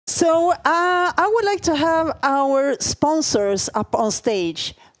So I would like to have our sponsors up on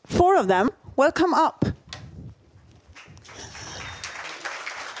stage. 4 of them. Welcome up.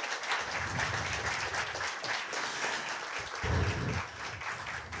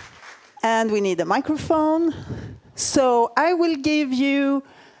 And we need a microphone. So I will give you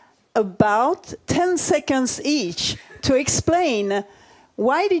about 10 seconds each to explain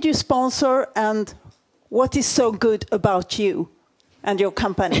why did you sponsor and what is so good about you and your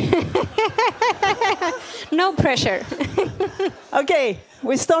company. No pressure. Okay,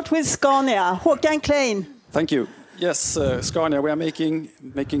 we start with Scania. Håkan Klein. Thank you. Yes, Scania, we are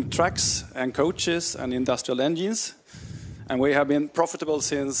making trucks and coaches and industrial engines. And we have been profitable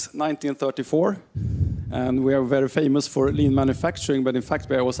since 1934. And we are very famous for lean manufacturing, but in fact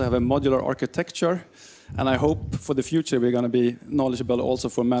we also have a modular architecture. And I hope for the future we're going to be knowledgeable also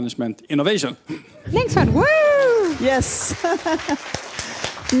for management innovation. Next one. Woo! Yes.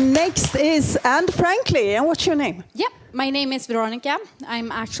 Next is Anne Frankly. And what's your name? Yep, my name is Veronica.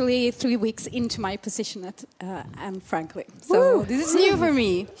 I'm actually 3 weeks into my position at Anne Frankly. So Woo. this is new for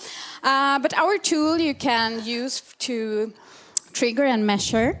me. But our tool you can use to trigger and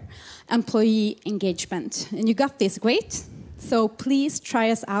measure employee engagement. And you got this, great. So please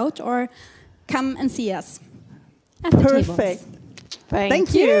try us out or come and see us at the Perfect. tables.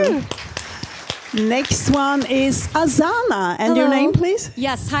 Thank you. Next one is Azana. And your name, please?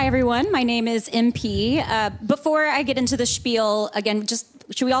 Yes, hi everyone. My name is MP. Before I get into the spiel, again,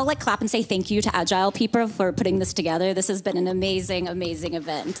 should we all clap and say thank you to Agile people for putting this together? This has been an amazing, amazing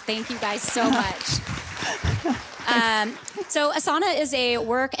event. Thank you guys so much. So Asana is a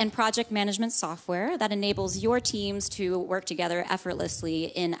work and project management software that enables your teams to work together effortlessly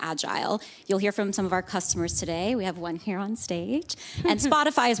in Agile. You'll hear from some of our customers today. We have one here on stage. And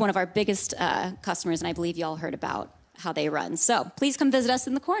Spotify is one of our biggest customers, and I believe you all heard about how they run. So please come visit us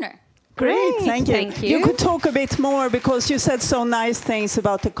in the corner. Great, thank you. Thank you. You could talk a bit more because you said so nice things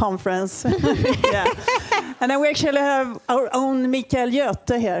about the conference. Yeah. And then we actually have our own Mikael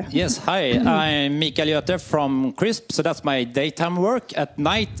Göte here. Yes, hi. I'm Mikael Göte from CRISP, so that's my daytime work. At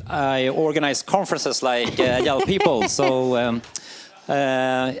night, I organize conferences like Agile People. So,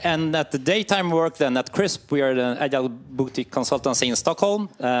 and at the daytime work, then at CRISP, we are the Agile boutique consultancy in Stockholm.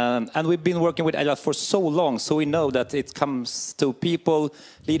 And we've been working with Agile for so long, so we know that it comes to people,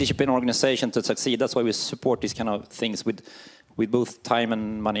 leadership in organization to succeed. That's why we support these kind of things with both time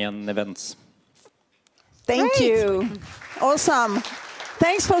and money and events. Thank you. Awesome.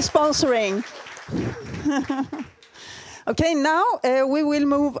 Thanks for sponsoring. Okay, now we will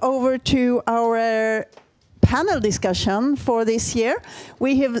move over to our panel discussion for this year.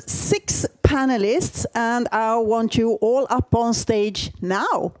 We have 6 panelists, and I want you all up on stage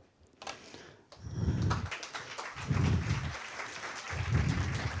now.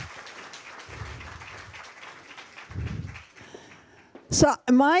 So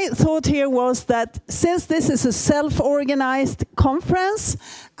my thought here was that since this is a self-organized conference,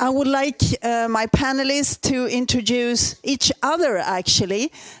 I would like my panelists to introduce each other,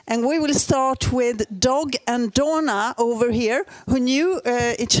 actually. And we will start with Doug and Donna over here, who knew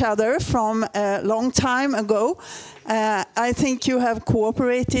each other from a long time ago. I think you have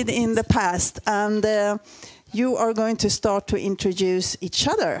cooperated in the past, and you are going to start to introduce each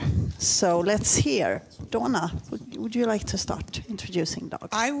other. So let's hear. Donna, would you like to start introducing Doug?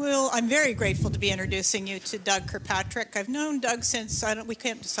 I will. I'm very grateful to be introducing you to Doug Kirkpatrick. I've known Doug since, we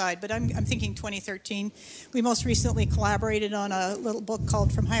can't decide, but I'm thinking 2013. We most recently collaborated on a little book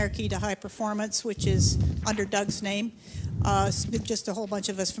called From Hierarchy to High Performance, which is under Doug's name. Just a whole bunch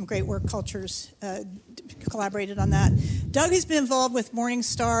of us from Great Work Cultures collaborated on that. Doug has been involved with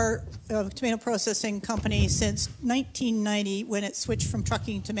Morningstar Tomato Processing Company since 1990 when it switched from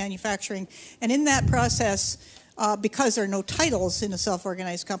trucking to manufacturing. And in that process, because there are no titles in a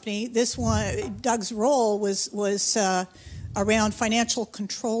self-organized company, this one, Doug's role was around financial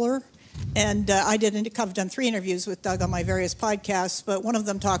controller. And I've done 3 interviews with Doug on my various podcasts, but one of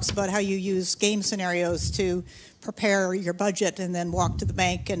them talks about how you use game scenarios to prepare your budget and then walk to the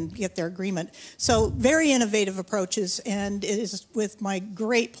bank and get their agreement. So very innovative approaches, and it is with my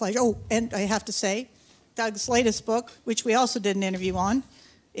great pleasure. Oh, and I have to say, Doug's latest book, which we also did an interview on,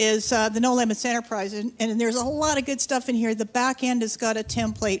 is the No Limits Enterprise, and there's a whole lot of good stuff in here. The back end has got a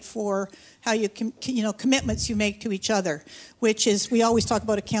template for how you commitments you make to each other, which is, we always talk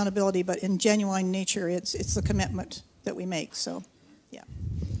about accountability, but in genuine nature, it's the commitment that we make. So, yeah.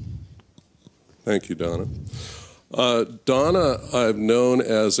 Thank you, Donna. Donna, I've known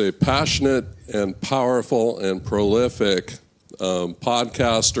as a passionate and powerful and prolific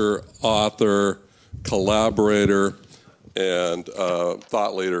podcaster, author, collaborator. and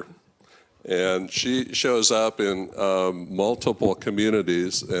thought leader. And she shows up in multiple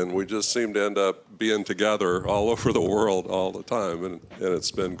communities, and we just seem to end up being together all over the world all the time, and it's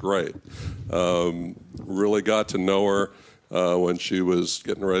been great. Really got to know her when she was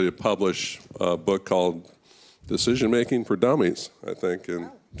getting ready to publish a book called Decision Making for Dummies, I think, in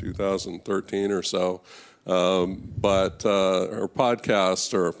 2013 or so. But her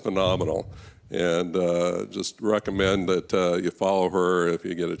podcasts are phenomenal, and just recommend that you follow her if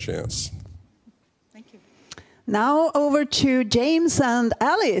you get a chance. Now over to James and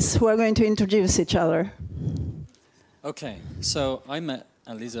Alice, who are going to introduce each other. Okay, so I met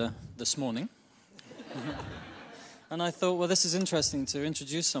Aliza this morning. And I thought, well, this is interesting to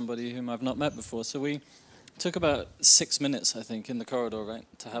introduce somebody whom I've not met before. So we took about 6 minutes, I think, in the corridor, right,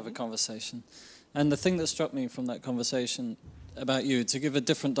 to have a conversation. And the thing that struck me from that conversation about you, to give a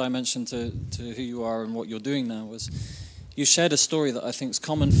different dimension to who you are and what you're doing now, was you shared a story that I think is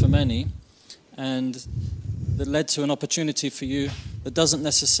common for many, and that led to an opportunity for you that doesn't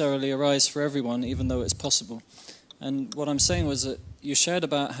necessarily arise for everyone, even though it's possible. And what I'm saying was that you shared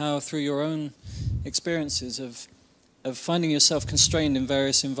about how through your own experiences of finding yourself constrained in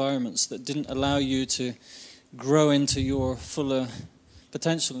various environments that didn't allow you to grow into your fuller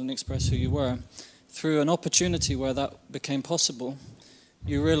potential and express who you were, through an opportunity where that became possible,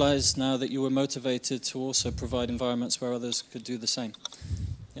 you realized now that you were motivated to also provide environments where others could do the same.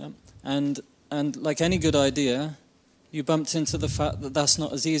 Yeah? And like any good idea, you bumped into the fact that that's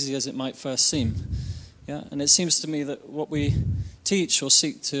not as easy as it might first seem. Yeah? And it seems to me that what we teach or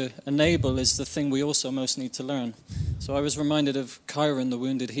seek to enable is the thing we also most need to learn. So I was reminded of Kyron, the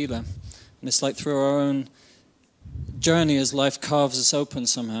wounded healer. And it's like through our own journey as life carves us open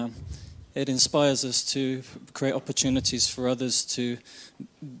somehow, it inspires us to create opportunities for others to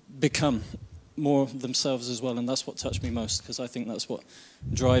become more themselves as well. And that's what touched me most, because I think that's what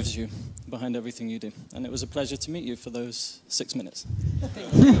drives you behind everything you do. And it was a pleasure to meet you for those 6 minutes.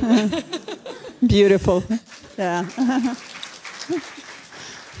 Thank you. Beautiful. Yeah.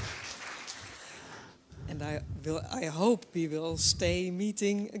 And I hope we will stay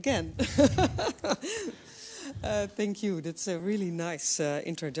meeting again. Thank you. That's a really nice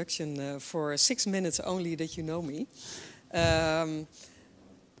introduction for 6 minutes only that you know me.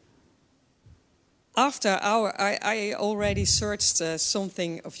 I already searched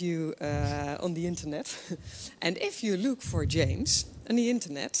something of you on the internet. And if you look for James on the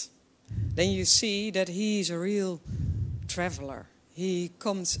internet, then you see that he's a real traveler. He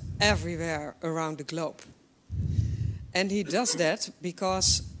comes everywhere around the globe. And he does that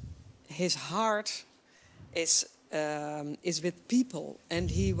because his heart is with people, and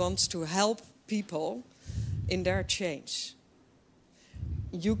he wants to help people in their change.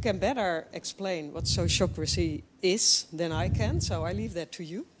 You can better explain what sociocracy is than I can, so I leave that to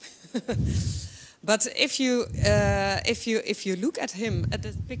you. But if you look at him, at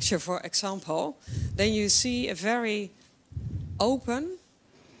the picture, for example, then you see a very open,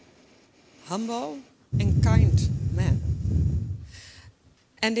 humble, and kind man.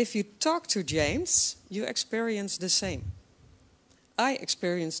 And if you talk to James, you experience the same. I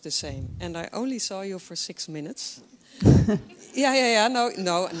experienced the same, and I only saw you for 6 minutes. Yeah.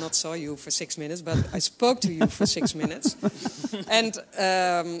 No, I not saw you for 6 minutes, but I spoke to you for 6 minutes. And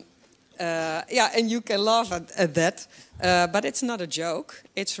and you can laugh at that, but it's not a joke.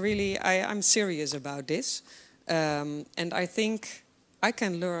 It's really, I'm serious about this. And I think I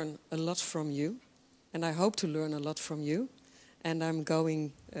can learn a lot from you, and I hope to learn a lot from you. And I'm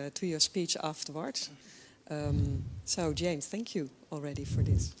going to your speech afterwards. So, James, thank you already for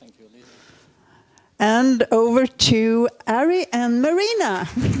this. Thank you, Elisa. And over to Ari and Marina.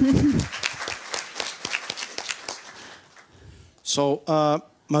 So,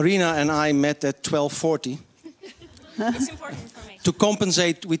 Marina and I met at 12:40. It's important for me. To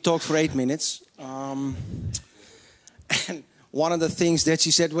compensate, we talked for 8 minutes. And one of the things that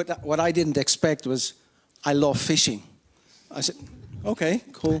she said, what I didn't expect, was, I love fishing. I said, okay,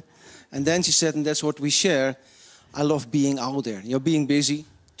 cool. And then she said, and that's what we share, I love being out there. You're being busy,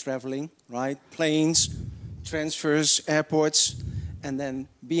 traveling, right? Planes, transfers, airports, and then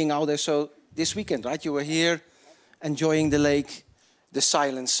being out there. So this weekend, right, you were here enjoying the lake, the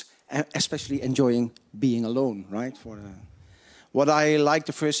silence, and especially enjoying being alone, right? What I liked,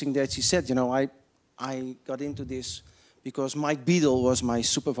 the first thing that she said, you know, I got into this because Mike Beadle was my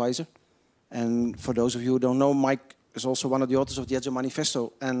supervisor. And for those of you who don't know, Mike is also one of the authors of the Agile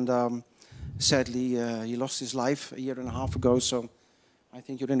Manifesto. And sadly, he lost his life a year and a half ago. So I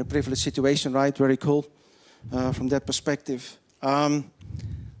think you're in a privileged situation, right? Very cool from that perspective.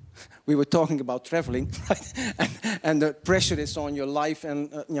 We were talking about traveling, right? and the pressure is on your life, and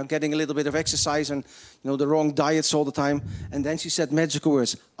getting a little bit of exercise, and the wrong diets all the time. And then she said magical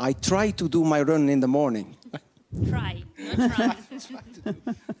words: I try to do my run in the morning. Try, not run.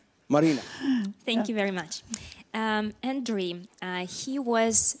 Marina. Thank you very much. Andre, he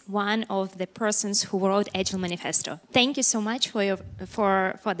was one of the persons who wrote Agile Manifesto. Thank you so much for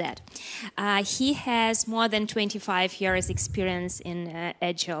that. He has more than 25 years experience in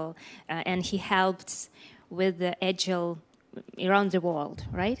Agile, and he helps with the Agile around the world,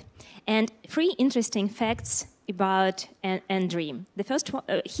 right? And 3 interesting facts about Andre. The first one,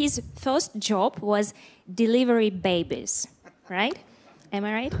 his first job was delivery babies, right? Am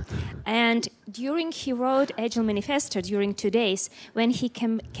I right? And during he wrote Agile Manifesto, during 2 days, when he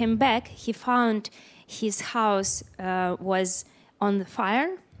came back, he found his house was on the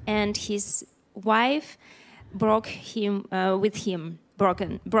fire, and his wife broken with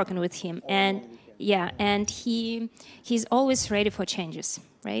him, and yeah, and he's always ready for changes,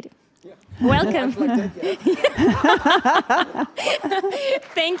 right? Yeah. Welcome.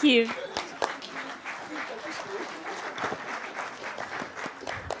 Thank you.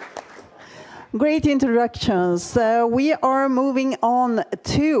 Great introductions. We are moving on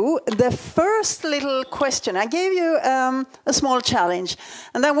to the first little question. I gave you a small challenge,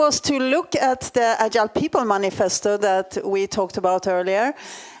 and that was to look at the Agile People Manifesto that we talked about earlier,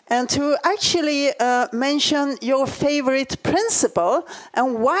 and to actually mention your favorite principle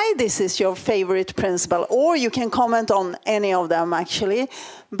and why this is your favorite principle. Or you can comment on any of them, actually.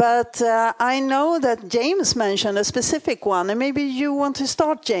 But I know that James mentioned a specific one, and maybe you want to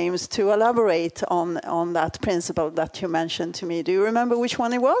start, James, to elaborate on that principle that you mentioned to me. Do you remember which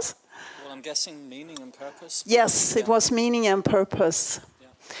one it was? Well, I'm guessing meaning and purpose. Yes, it was meaning and purpose. Yeah.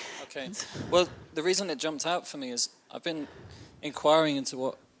 Okay. Well, the reason it jumped out for me is I've been inquiring into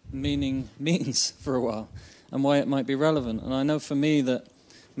what meaning means for a while and why it might be relevant. And I know for me that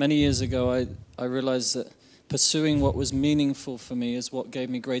many years ago I realized that pursuing what was meaningful for me is what gave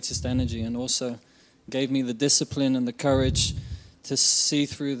me greatest energy, and also gave me the discipline and the courage to see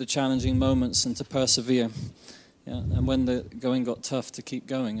through the challenging moments and to persevere. Yeah, and when the going got tough, to keep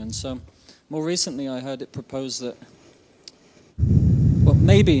going. And so more recently I heard it proposed that, well,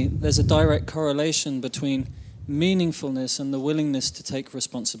 maybe there's a direct correlation between meaningfulness and the willingness to take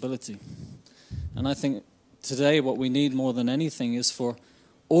responsibility. And I think today what we need more than anything is for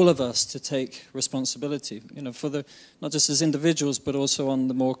all of us to take responsibility, for not just as individuals, but also on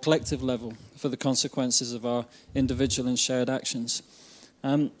the more collective level for the consequences of our individual and shared actions.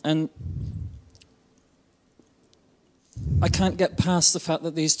 And I can't get past the fact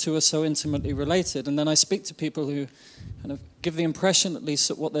that these two are so intimately related. And then I speak to people who kind of give the impression, at least,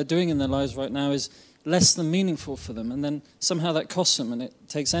 that what they're doing in their lives right now is less than meaningful for them, and then somehow that costs them, and it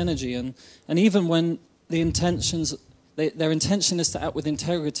takes energy, and even when their intention is to act with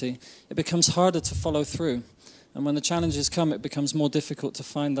integrity, it becomes harder to follow through, and when the challenges come, it becomes more difficult to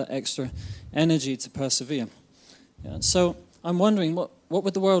find that extra energy to persevere. Yeah, so I'm wondering, what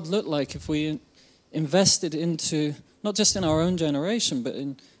would the world look like if we invested into, not just in our own generation, but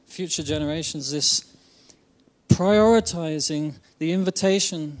in future generations, this prioritizing the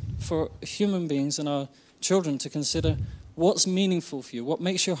invitation for human beings and our children to consider what's meaningful for you, what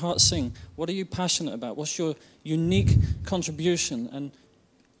makes your heart sing, what are you passionate about, what's your unique contribution, and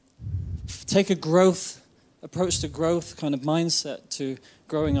take a growth approach to growth kind of mindset to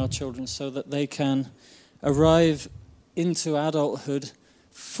growing our children so that they can arrive into adulthood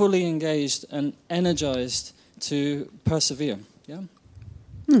fully engaged and energized to persevere. Yeah.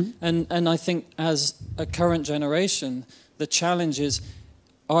 And I think as a current generation, the challenge is,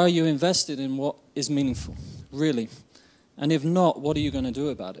 are you invested in what is meaningful, really? And if not, what are you going to do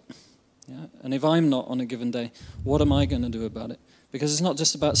about it? Yeah? And if I'm not on a given day, what am I going to do about it? Because it's not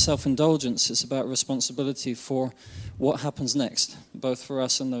just about self-indulgence, it's about responsibility for what happens next, both for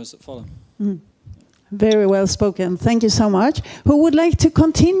us and those that follow. Very well spoken. Thank you so much. Who would like to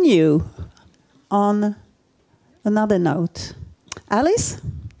continue on another note? Alice?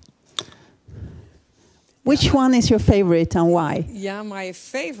 Which one is your favorite and why? Yeah, my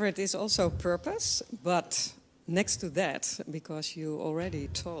favorite is also purpose, but next to that, because you already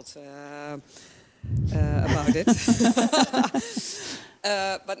talked about it,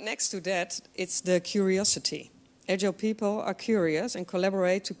 but next to that, it's the curiosity. Agile people are curious and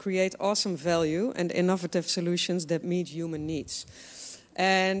collaborate to create awesome value and innovative solutions that meet human needs.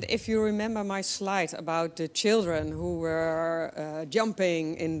 And if you remember my slide about the children who were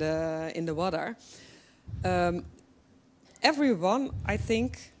jumping in the water, everyone, I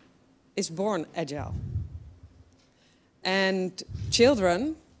think, is born agile. And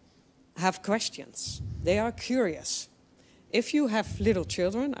children have questions. They are curious. If you have little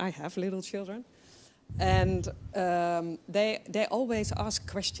children, I have little children, and they always ask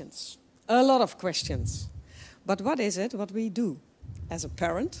questions, a lot of questions. But what is it what we do? As a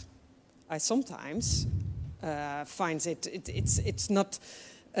parent, I sometimes find it's not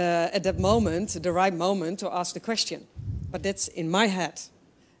at that moment the right moment to ask the question. But that's in my head.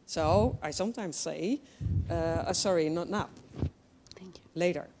 So I sometimes say, sorry, not now. Thank you.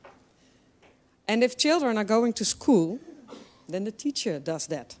 Later. And if children are going to school, then the teacher does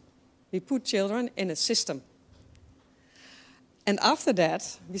that. We put children in a system. And after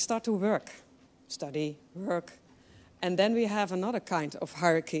that, we start to work, study, work. And then we have another kind of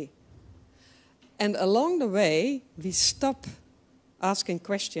hierarchy. And along the way, we stop asking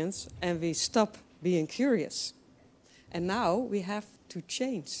questions and we stop being curious. And now we have to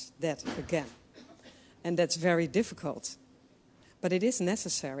change that again. And that's very difficult. But it is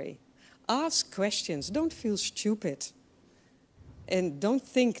necessary. Ask questions. Don't feel stupid. And don't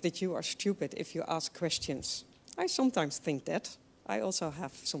think that you are stupid if you ask questions. I sometimes think that. I also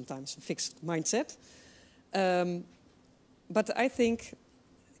have sometimes a fixed mindset. But I think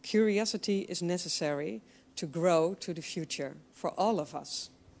curiosity is necessary to grow to the future for all of us.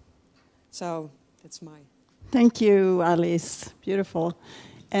 So that's my... Thank you, Alice. Beautiful.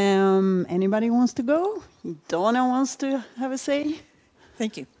 Anybody wants to go? Donna wants to have a say?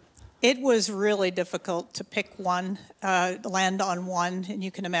 Thank you. It was really difficult to pick one, land on one, and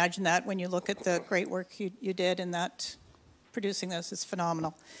you can imagine that when you look at the great work you did in that, producing this is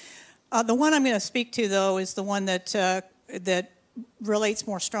phenomenal. The one I'm going to speak to, though, is the one that relates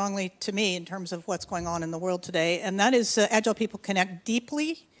more strongly to me in terms of what's going on in the world today, and that is Agile people connect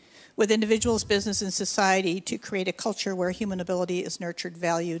deeply with individuals, business, and society to create a culture where human ability is nurtured,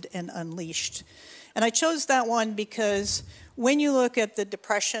 valued, and unleashed. And I chose that one because when you look at the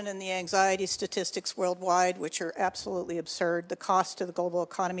depression and the anxiety statistics worldwide, which are absolutely absurd, the cost to the global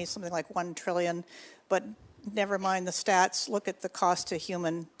economy is something like $1 trillion, but never mind the stats, look at the cost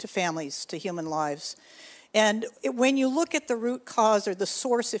to families, to human lives. And when you look at the root cause, or the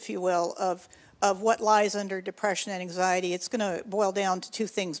source, if you will, of what lies under depression and anxiety, it's going to boil down to two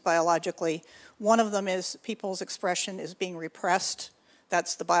things biologically. One of them is people's expression is being repressed.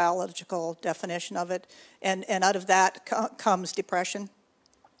 That's the biological definition of it. And out of that comes depression,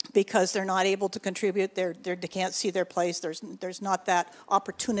 because they're not able to contribute. They can't see their place. There's not that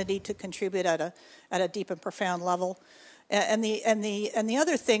opportunity to contribute at a deep and profound level. And the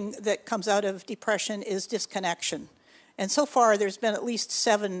other thing that comes out of depression is disconnection. And so far, there's been at least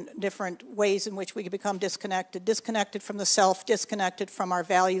 7 different ways in which we can become disconnected. Disconnected from the self, disconnected from our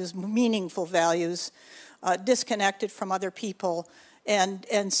values, meaningful values, disconnected from other people.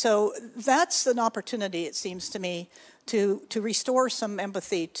 And so that's an opportunity, it seems to me, to restore some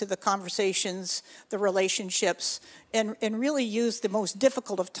empathy to the conversations, the relationships, and really use the most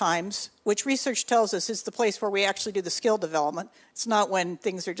difficult of times, which research tells us is the place where we actually do the skill development. It's not when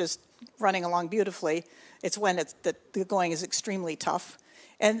things are just running along beautifully. It's when the going is extremely tough.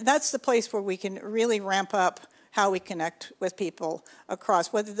 And that's the place where we can really ramp up how we connect with people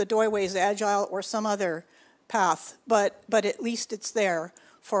across, whether the doorway is agile or some other path, but at least it's there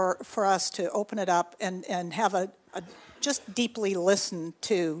for us to open it up and have a just deeply listen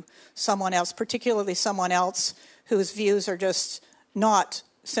to someone else, particularly someone else whose views are just not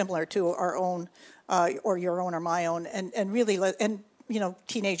similar to our own, or your own or my own, and really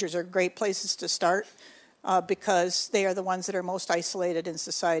teenagers are great places to start because they are the ones that are most isolated in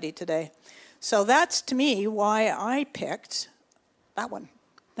society today. So that's, to me, why I picked that one.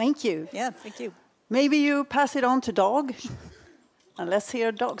 Thank you. Yeah, thank you. Maybe you pass it on to Dag, and let's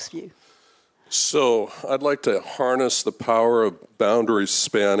hear Dag's view. So I'd like to harness the power of boundary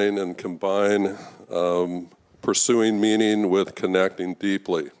spanning and combine pursuing meaning with connecting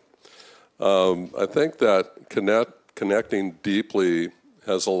deeply. I think that connecting deeply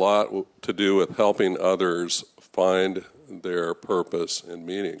has a lot to do with helping others find their purpose and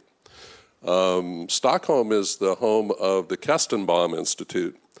meaning. Stockholm is the home of the Kestenbaum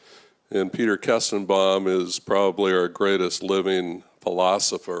Institute, and Peter Kestenbaum is probably our greatest living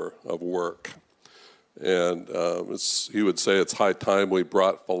philosopher of work. And he would say it's high time we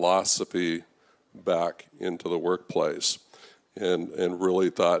brought philosophy back into the workplace and really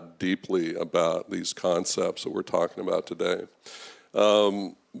thought deeply about these concepts that we're talking about today.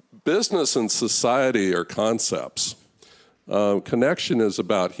 Business and society are concepts. Connection is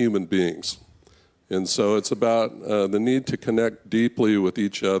about human beings. And so it's about the need to connect deeply with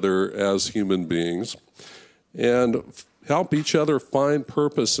each other as human beings and help each other find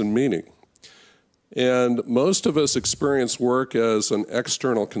purpose and meaning. And most of us experience work as an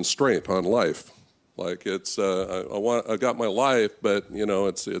external constraint on life. Like it's, I got my life, but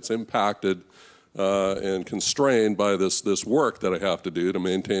it's impacted and constrained by this work that I have to do to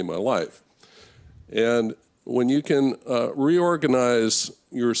maintain my life. And when you can reorganize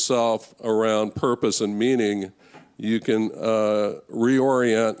yourself around purpose and meaning, you can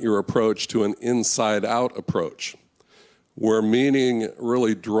reorient your approach to an inside-out approach, where meaning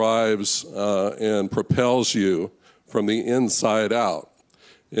really drives and propels you from the inside out.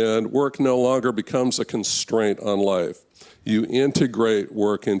 And work no longer becomes a constraint on life. You integrate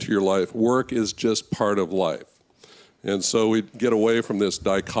work into your life. Work is just part of life. And so we get away from this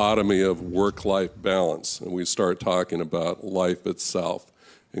dichotomy of work-life balance, and we start talking about life itself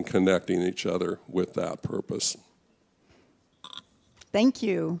and connecting each other with that purpose. Thank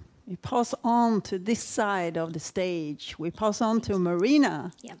you. We pass on to this side of the stage. We pass on to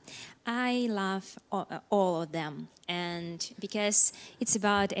Marina. Yeah, I love all of them, and because it's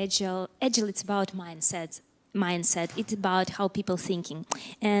about agile, it's about mindset. It's about how people thinking,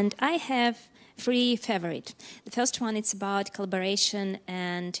 and I have 3 favorite. The first one, it's about collaboration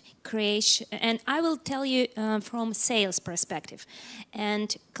and creation, and I will tell you from sales perspective.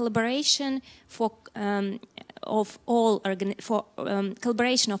 And collaboration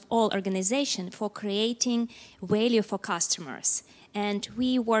collaboration of all organization for creating value for customers. And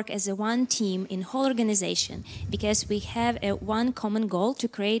we work as a one team in whole organization because we have a one common goal to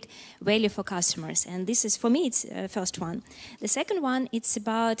create value for customers. And this is, for me, it's the first one. The second one, it's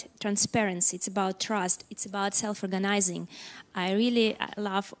about transparency, it's about trust, it's about self-organizing. I really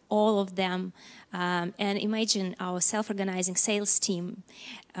love all of them. And imagine our self-organizing sales team.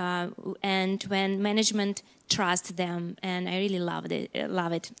 And when management trusts them, and I really love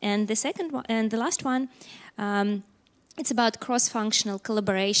it. And the second one, and the last one, it's about cross-functional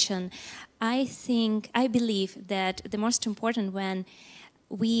collaboration. I believe that the most important when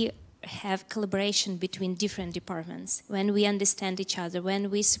we have collaboration between different departments, when we understand each other, when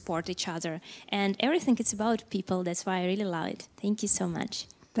we support each other, and everything it's about people. That's why I really love it. Thank you so much.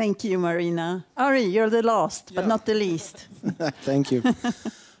 Thank you, Marina. Ari, you're the last, but not the least. Thank you.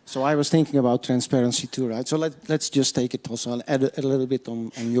 So I was thinking about transparency too, right? So let's just take it also and add a little bit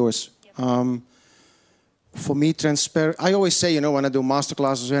on yours. For me, I always say, when I do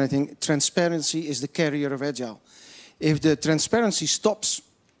masterclasses or anything, transparency is the carrier of Agile. If the transparency stops,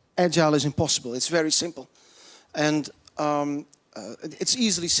 Agile is impossible. It's very simple. And it's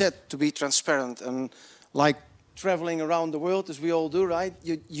easily said to be transparent. And like traveling around the world, as we all do, right?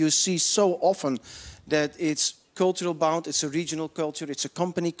 You see so often that it's cultural bound, it's a regional culture, it's a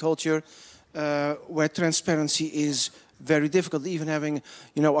company culture, where transparency is very difficult. Even having,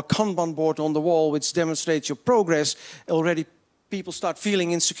 a Kanban board on the wall which demonstrates your progress, already people start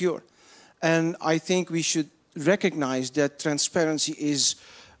feeling insecure. And I think we should recognize that transparency is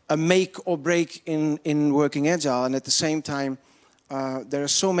a make or break in working Agile. And at the same time, there are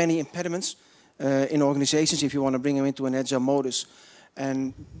so many impediments in organizations if you want to bring them into an Agile modus.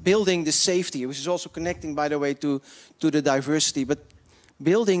 And building the safety, which is also connecting, by the way, to the diversity, but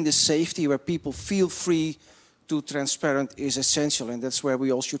building the safety where people feel free to transparent is essential, and that's where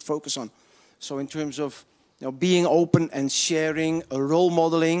we all should focus on. So in terms of being open and sharing, role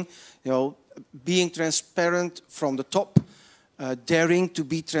modeling, being transparent from the top, daring to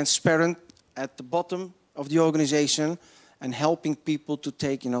be transparent at the bottom of the organization, and helping people to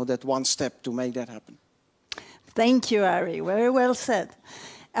take that one step to make that happen. Thank you, Ari. Very well said.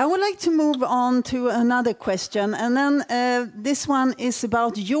 I would like to move on to another question, and then this one is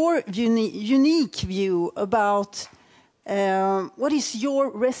about your unique view about what is your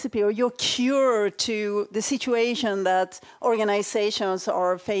recipe or your cure to the situation that organizations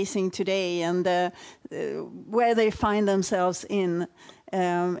are facing today, and where they find themselves in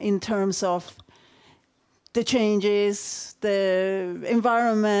terms of the changes, the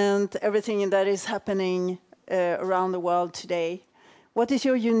environment, everything that is happening around the world today. What is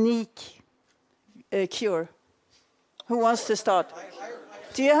your unique cure? Who wants to start?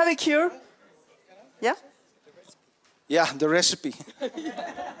 Do you have a cure? Yeah? Yeah, the recipe.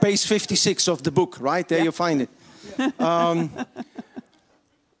 Page 56 of the book, right? There you find it.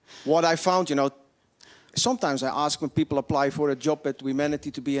 What I found, sometimes I ask when people apply for a job at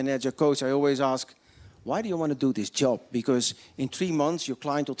Humanity to be an Agile coach, I always ask, why do you want to do this job? Because in 3 months, your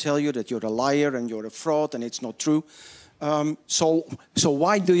client will tell you that you're a liar and you're a fraud and it's not true. So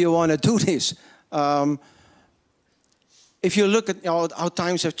why do you want to do this? If you look at how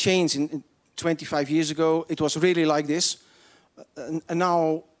times have changed, in 25 years ago, it was really like this. And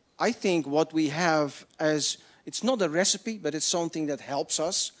now I think what we have as, it's not a recipe, but it's something that helps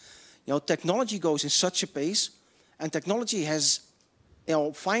us. technology goes in such a pace, and technology has,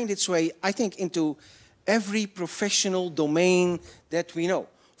 find its way, I think, into every professional domain that we know,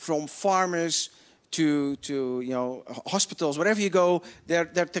 from farmers to hospitals. Wherever you go, their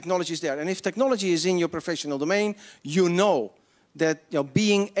technology is there. And if technology is in your professional domain, you know that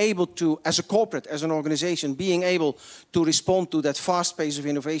being able to, as a corporate, as an organization, being able to respond to that fast pace of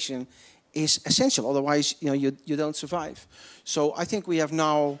innovation is essential. Otherwise, you don't survive. So I think we have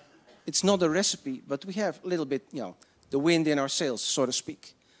now, it's not a recipe, but we have a little bit, the wind in our sails, so to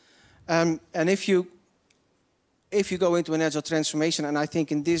speak. And if you go into an agile transformation, and I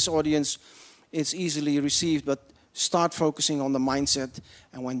think in this audience it's easily received, but start focusing on the mindset,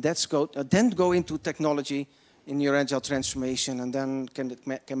 and when that's then go into technology in your agile transformation, and then can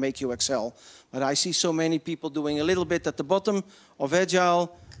make you excel. But I see so many people doing a little bit at the bottom of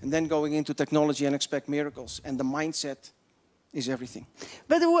agile, and then going into technology and expect miracles. And the mindset is everything.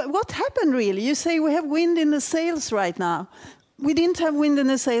 But what happened really? You say we have wind in the sails right now. We didn't have wind in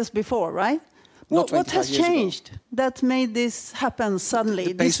the sails before, right? What has changed that made this happen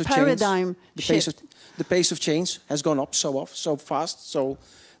suddenly, this paradigm shift? The pace of change has gone up so fast. So,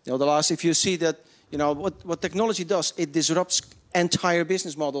 the last, if you see that, what technology does, it disrupts entire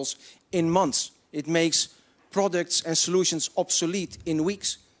business models in months. It makes products and solutions obsolete in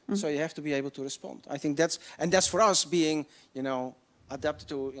weeks. Mm-hmm. So you have to be able to respond. I think that's for us being, adapted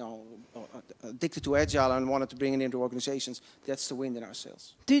to, addicted to agile and wanted to bring it into organizations. That's the wind in our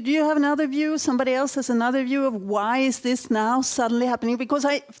sails. Do you have another view? Somebody else has another view of why is this now suddenly happening? Because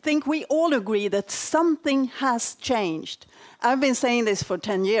I think we all agree that something has changed. I've been saying this for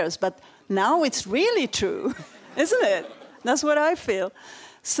 10 years, but now it's really true, isn't it? That's what I feel.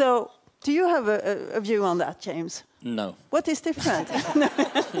 So, do you have a view on that, James? No. What is different?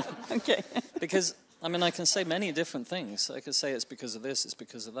 Okay. Because, I can say many different things. I could say it's because of this, it's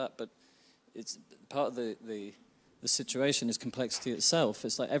because of that, but it's part of the situation is complexity itself.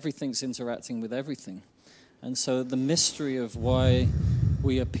 It's like everything's interacting with everything. And so the mystery of why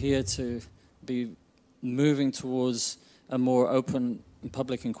we appear to be moving towards a more open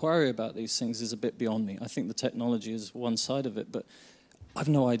public inquiry about these things is a bit beyond me. I think the technology is one side of it, but I've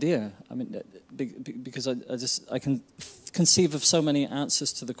no idea. Because I can conceive of so many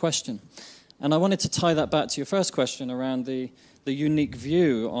answers to the question. And I wanted to tie that back to your first question around the unique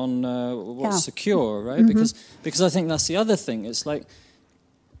view on what's secure, right? Mm-hmm. Because I think that's the other thing. It's like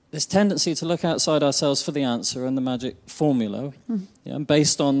this tendency to look outside ourselves for the answer and the magic formula,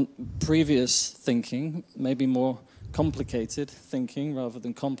 based on previous thinking, maybe more complicated thinking rather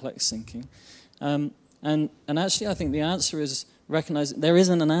than complex thinking. And actually, I think the answer is recognizing there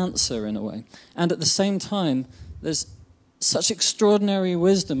isn't an answer in a way. And at the same time, there's such extraordinary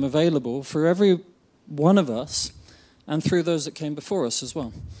wisdom available for every one of us and through those that came before us as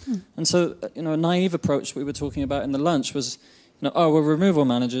well. And so, a naive approach we were talking about in the lunch was, we're removal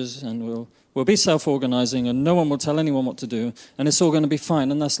managers and we'll be self-organizing and no one will tell anyone what to do and it's all going to be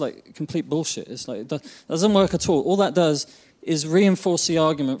fine. And that's like complete bullshit. It's like, it doesn't work at all. All that does is reinforce the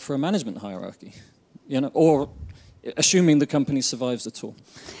argument for a management hierarchy, or assuming the company survives at all.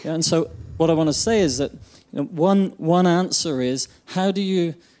 Yeah, and so what I want to say is that one answer is, how do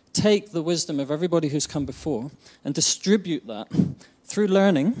you take the wisdom of everybody who's come before and distribute that through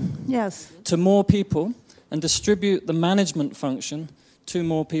learning to more people and distribute the management function to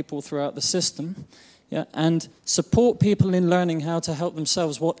more people throughout the system, and support people in learning how to help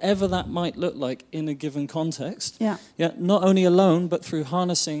themselves, whatever that might look like in a given context. Not only alone, but through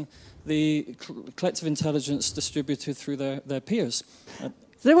harnessing the collective intelligence distributed through their peers.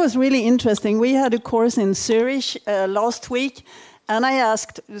 That was really interesting. We had a course in Zurich last week, and I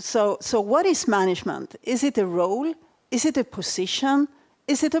asked, so what is management? Is it a role? Is it a position?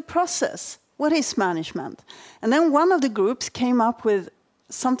 Is it a process? What is management? And then one of the groups came up with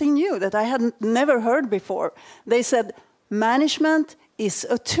something new that I had never heard before. They said, management is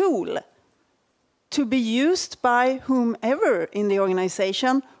a tool to be used by whomever in the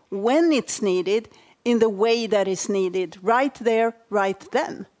organization when it's needed, in the way that is needed, right there, right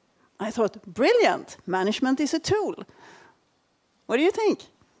then. I thought, brilliant, management is a tool. What do you think?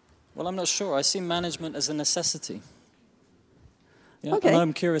 Well, I'm not sure. I see management as a necessity. Okay. And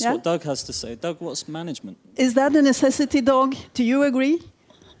I'm curious what Doug has to say. Doug, what's management? Is that a necessity, Doug? Do you agree?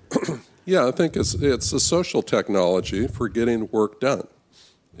 Yeah, I think it's a social technology for getting work done.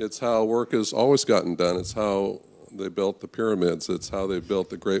 It's how work has always gotten done. It's how they built the pyramids. It's how they built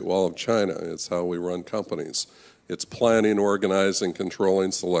the Great Wall of China. It's how we run companies. It's planning, organizing,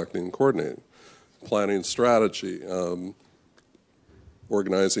 controlling, selecting, coordinating. Planning strategy.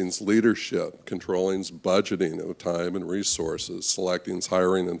 organizing's leadership, controlling's budgeting of time and resources, selecting's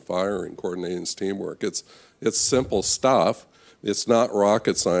hiring and firing, coordinating's teamwork. It's simple stuff. It's not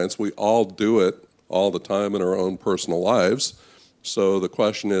rocket science. We all do it all the time in our own personal lives. So the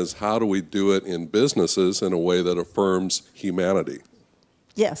question is, how do we do it in businesses in a way that affirms humanity?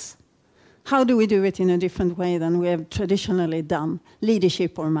 Yes. How do we do it in a different way than we have traditionally done,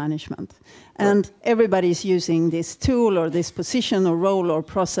 leadership or management? And everybody's using this tool or this position or role or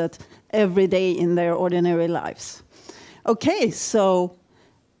process every day in their ordinary lives. Okay, so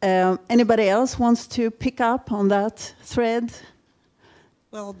anybody else wants to pick up on that thread?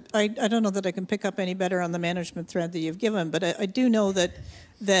 Well, I don't know that I can pick up any better on the management thread that you've given, but I do know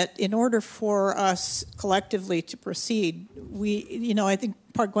that in order for us collectively to proceed, I think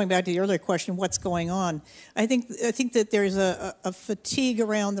going back to the earlier question, what's going on? I think that there's a fatigue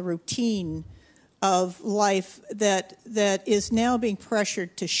around the routine of life that is now being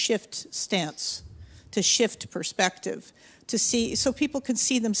pressured to shift stance, to shift perspective, to see, so people can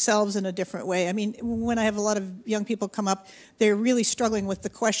see themselves in a different way. I mean, when I have a lot of young people come up, they're really struggling with the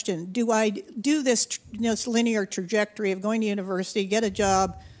question, do I do this, this linear trajectory of going to university, get a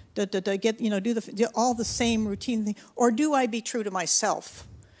job, do all the same routine thing, or do I be true to myself?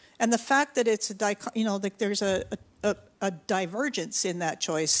 And the fact that it's that there's a divergence in that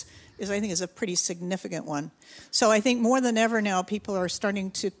choice I think is a pretty significant one. So I think more than ever now, people are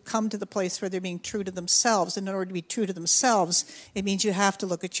starting to come to the place where they're being true to themselves. And in order to be true to themselves, it means you have to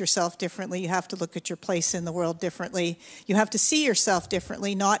look at yourself differently. You have to look at your place in the world differently. You have to see yourself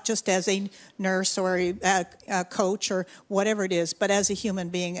differently, not just as a nurse or a coach or whatever it is, but as a human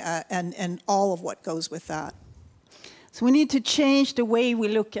being and all of what goes with that. So we need to change the way we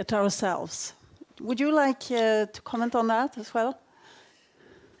look at ourselves. Would you like to comment on that as well?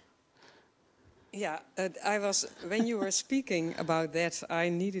 Yeah, when you were speaking about that, I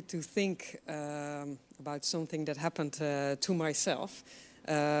needed to think about something that happened to myself.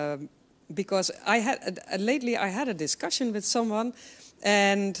 Because lately I had a discussion with someone,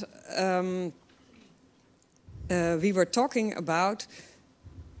 and we were talking about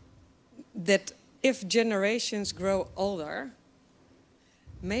that if generations grow older,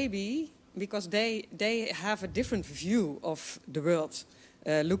 maybe because they have a different view of the world.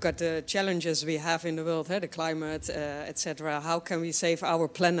 Look at the challenges we have in the world, the climate, etc. How can we save our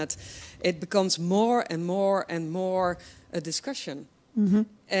planet? It becomes more and more and more a discussion. Mm-hmm.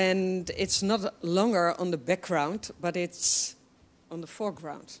 And it's not longer on the background, but it's on the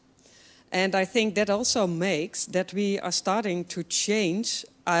foreground. And I think that also makes that we are starting to change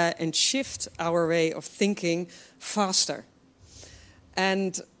and shift our way of thinking faster.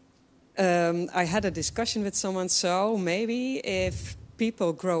 And I had a discussion with someone, so maybe if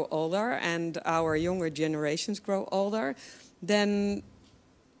people grow older and our younger generations grow older, then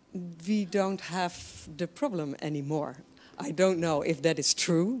we don't have the problem anymore. I don't know if that is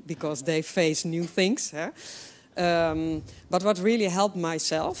true, because they face new things. But what really helped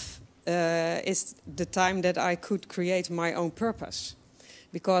myself is the time that I could create my own purpose.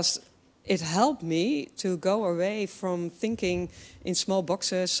 Because it helped me to go away from thinking in small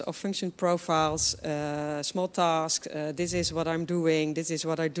boxes of function profiles, small tasks. This is what I'm doing. This is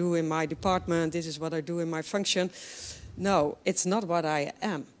what I do in my department. This is what I do in my function. No, it's not what I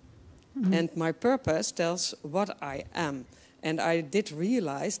am. Mm-hmm. And my purpose tells what I am. And I did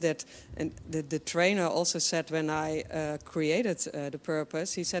realize that, and the trainer also said when I created the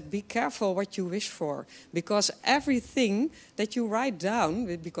purpose, he said, be careful what you wish for. Because everything that you write down,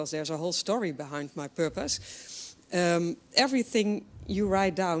 because there's a whole story behind my purpose, everything you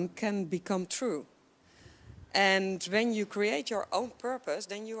write down can become true. And when you create your own purpose,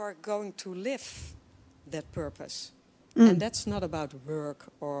 then you are going to live that purpose. Mm. And that's not about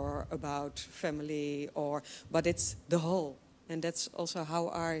work or about family, but it's the whole. And that's also how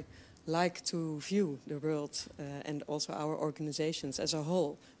I like to view the world and also our organizations as a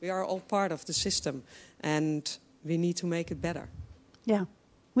whole. We are all part of the system, and we need to make it better. Yeah,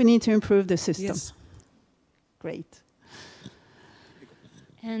 we need to improve the system. Yes. Great.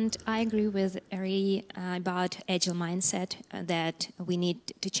 And I agree with Ari about agile mindset, that we need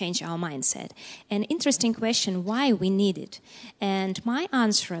to change our mindset. An interesting question, why we need it. And my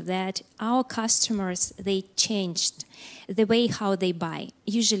answer that our customers, they changed the way how they buy.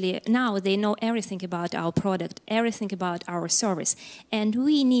 Usually now they know everything about our product, everything about our service. And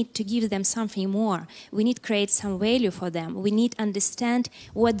we need to give them something more. We need to create some value for them. We need to understand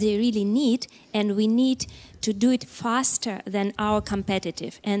what they really need, and we need to do it faster than our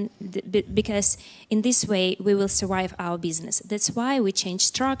competitive, and because in this way we will survive our business. That's why we change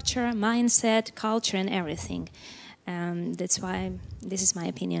structure, mindset, culture, and everything. That's why this is my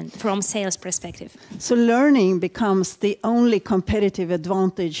opinion from sales perspective. So learning becomes the only competitive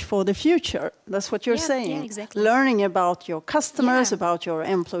advantage for the future. That's what you're saying. Yeah, exactly. Learning about your customers, about your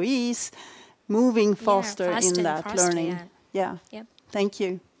employees, moving faster in that faster, learning. Yeah. Yep. Thank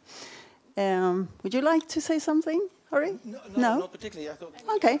you. Would you like to say something, Ari? No, not particularly. I thought.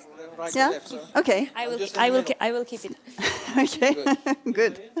 Okay. Right Yeah. left, so. Okay. I will keep it. Okay.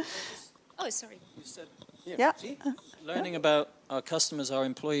 Good. Oh, sorry. Yeah. Learning about our customers, our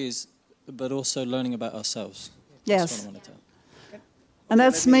employees, but also learning about ourselves. Yes. That's what I want to tell. And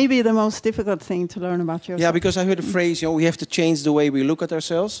that's maybe the most difficult thing to learn about yourself. Yeah, because I heard the phrase, we have to change the way we look at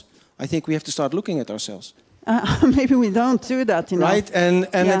ourselves. I think we have to start looking at ourselves. Maybe we don't do that enough. Right, and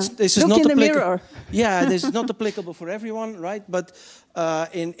this is Look not in the mirror. Yeah, this is not applicable for everyone, right? But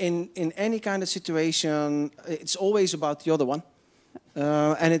in any kind of situation, it's always about the other one,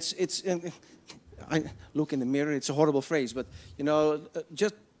 and it's. I look in the mirror. It's a horrible phrase, but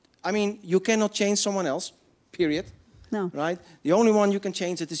you cannot change someone else. Period. No. Right. The only one you can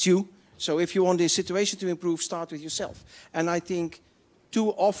change it is you. So if you want the situation to improve, start with yourself. And I think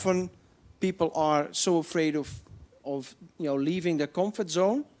too often people are so afraid of leaving their comfort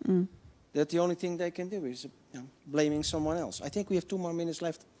zone that the only thing they can do is blaming someone else. I think we have 2 more minutes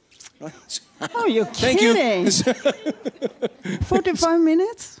left. Oh, you're kidding! 45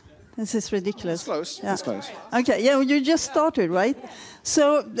 minutes? This is ridiculous. It's close. Yeah. It's close. Okay, yeah, you just started, right?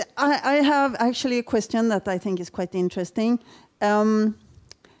 So I have actually a question that I think is quite interesting.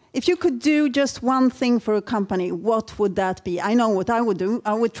 If you could do just one thing for a company, what would that be? I know what I would do.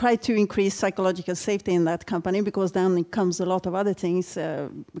 I would try to increase psychological safety in that company, because then it comes a lot of other things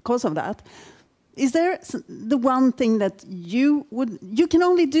because of that. Is there the one thing that you can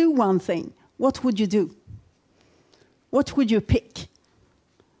only do one thing? What would you do? What would you pick?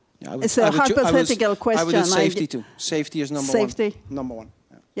 Yeah, it's a hypothetical question. I would do safety too. Safety is number one.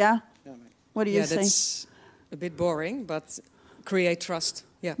 Yeah? What do you say? That's a bit boring, but create trust.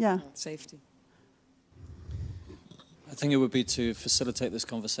 Yeah. Safety. I think it would be to facilitate this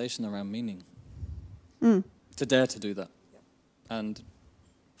conversation around meaning. To dare to do that. And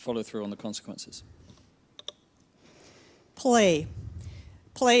follow through on the consequences. Play.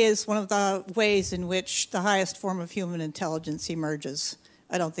 Play is one of the ways in which the highest form of human intelligence emerges.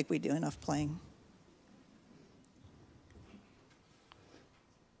 I don't think we do enough playing.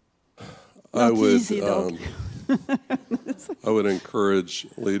 I would encourage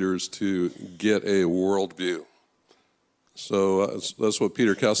leaders to get a worldview. So that's what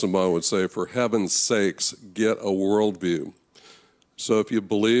Peter Kesselman would say, for heaven's sakes, get a worldview. So if you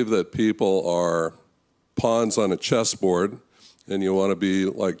believe that people are pawns on a chessboard and you want to be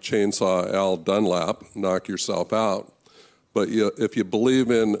like Chainsaw Al Dunlap, knock yourself out, but if you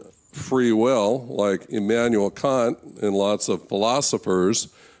believe in free will, like Immanuel Kant and lots of philosophers,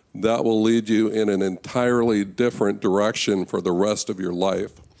 that will lead you in an entirely different direction for the rest of your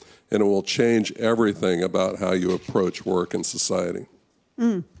life. And it will change everything about how you approach work and society.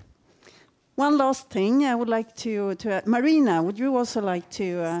 One last thing I would like to Marina, would you also like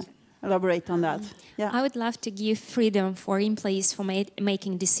to elaborate on that? Yeah. I would love to give freedom for employees for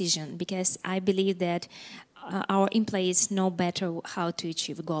making decisions, because I believe that our employees know better how to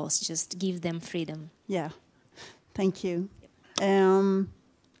achieve goals. Just give them freedom. Yeah, thank you.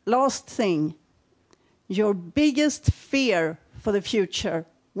 Last thing, your biggest fear for the future.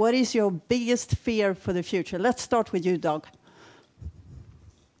 What is your biggest fear for the future? Let's start with you, Doug.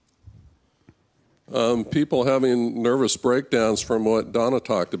 People having nervous breakdowns from what Donna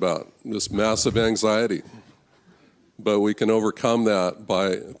talked about, this massive anxiety. But we can overcome that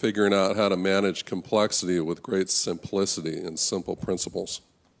by figuring out how to manage complexity with great simplicity and simple principles.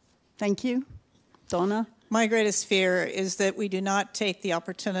 Thank you. Donna? My greatest fear is that we do not take the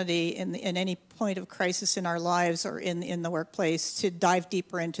opportunity in any point of crisis in our lives or in the workplace to dive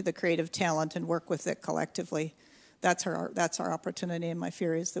deeper into the creative talent and work with it collectively. That's our opportunity, and my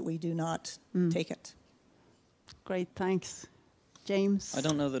fear is that we do not take it. Great, thanks. James? I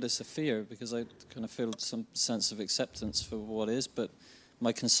don't know that it's a fear, because I kind of feel some sense of acceptance for what is, but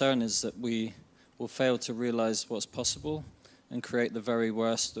my concern is that we will fail to realize what's possible and create the very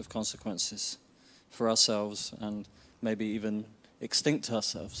worst of consequences for ourselves and maybe even extinct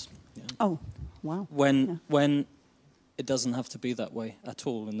ourselves. Yeah. Oh, wow. When it doesn't have to be that way at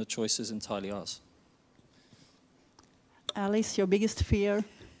all, and the choice is entirely ours. Alice, your biggest fear?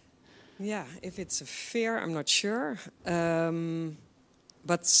 Yeah, if it's a fear, I'm not sure.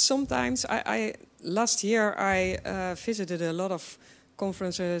 But sometimes, last year I visited a lot of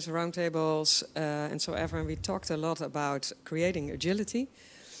conferences, roundtables, and so ever, and we talked a lot about creating agility.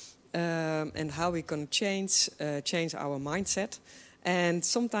 and how we can change our mindset. And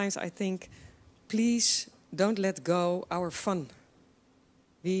sometimes I think, please don't let go our fun.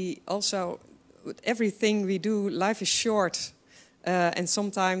 We also, with everything we do, life is short. And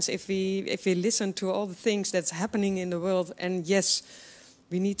sometimes if we listen to all the things that's happening in the world, and yes,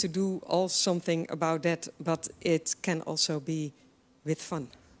 we need to do something about that, but it can also be with fun.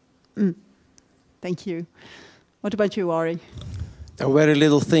 Thank you. What about you, Ari? There are very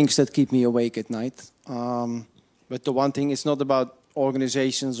little things that keep me awake at night. But the one thing, it's not about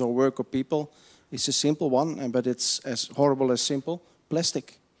organizations or work or people. It's a simple one, but it's as horrible as simple.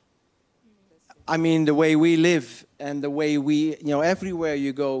 Plastic. I mean, the way we live and the way we, everywhere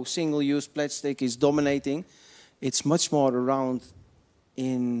you go, single-use plastic is dominating. It's much more around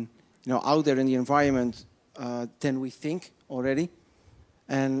out there in the environment than we think already.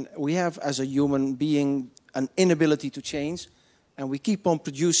 And we have, as a human being, an inability to change. And we keep on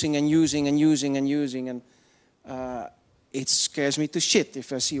producing and using and using and using. And it scares me to shit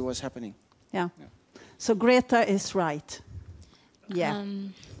if I see what's happening. Yeah. So Greta is right. Yeah.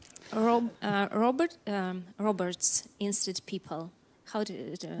 Roberts Institute people. How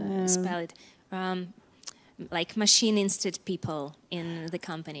to spell it? Like machine institute people in the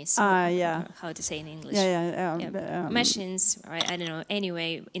companies. Yeah. How to say in English? Machines. I don't know.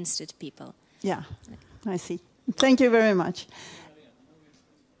 Anyway, institute people. Yeah. I see. Thank you very much.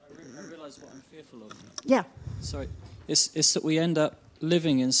 I realize what I'm fearful of. Yeah. Sorry. It's that we end up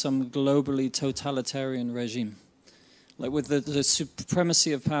living in some globally totalitarian regime. Like with the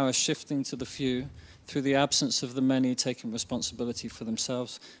supremacy of power shifting to the few through the absence of the many taking responsibility for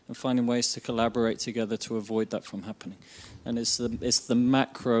themselves and finding ways to collaborate together to avoid that from happening. And it's the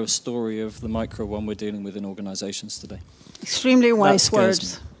macro story of the micro one we're dealing with in organizations today. Extremely wise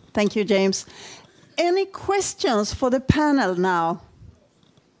words. Thank you, James. Any questions for the panel now?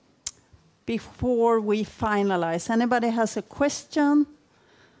 Before we finalize, anybody has a question?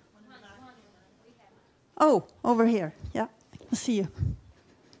 Oh, over here. Yeah, I see you.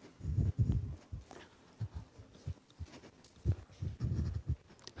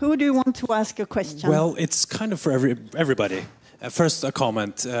 Who do you want to ask a question? Well, it's kind of for everybody. First, a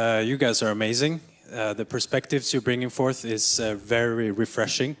comment. You guys are amazing. The perspectives you're bringing forth is very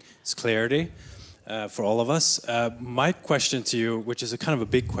refreshing. It's clarity for all of us. My question to you, which is a kind of a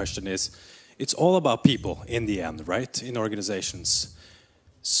big question, is it's all about people in the end, right, in organizations.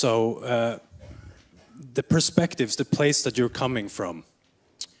 So the perspectives, the place that you're coming from,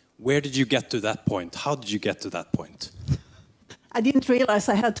 where did you get to that point? How did you get to that point? I didn't realize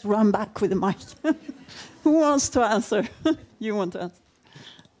I had to run back with the mic. Who wants to answer? You want to answer?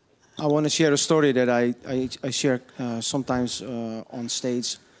 I want to share a story that I share sometimes on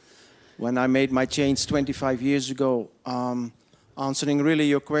stage. When I made my change 25 years ago, answering really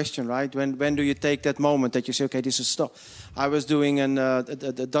your question, right? When do you take that moment that you say, okay, this is stop? I was doing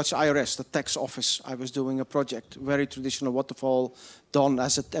the Dutch IRS, the tax office. I was doing a project, very traditional waterfall, done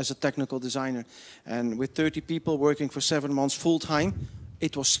as a technical designer. And with 30 people working for 7 months full time,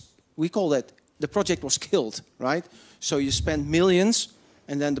 we call that, the project was killed, right? So you spend millions,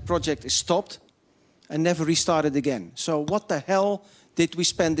 and then the project is stopped and never restarted again. So what the hell did we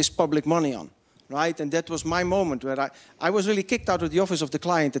spend this public money on? Right? And that was my moment where I was really kicked out of the office of the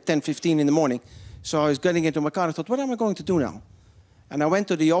client at 10:15 in the morning. So I was getting into my car and I thought, what am I going to do now? And I went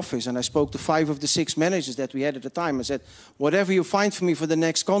to the office and I spoke to 5 of the 6 managers that we had at the time. I said, whatever you find for me for the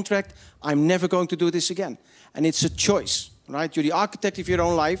next contract, I'm never going to do this again. And it's a choice, right? You're the architect of your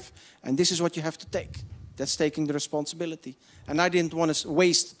own life, and this is what you have to take. That's taking the responsibility. And I didn't want to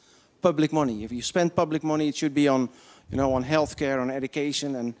waste public money. If you spend public money, it should be on, on healthcare, on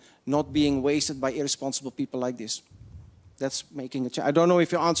education, and not being wasted by irresponsible people like this. That's making a change. I don't know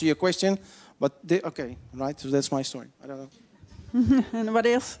if you answer your question, but okay, right? So that's my story. I don't know.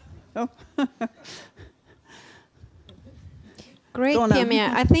 Anybody else? No? Great,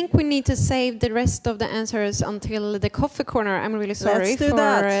 Pia. I think we need to save the rest of the answers until the coffee corner. I'm really sorry. Let's do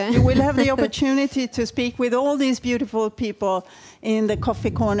that. You will have the opportunity to speak with all these beautiful people in the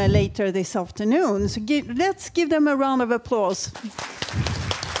coffee corner later this afternoon. So let's give them a round of applause.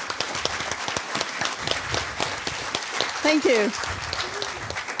 Thank you.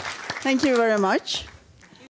 Thank you very much.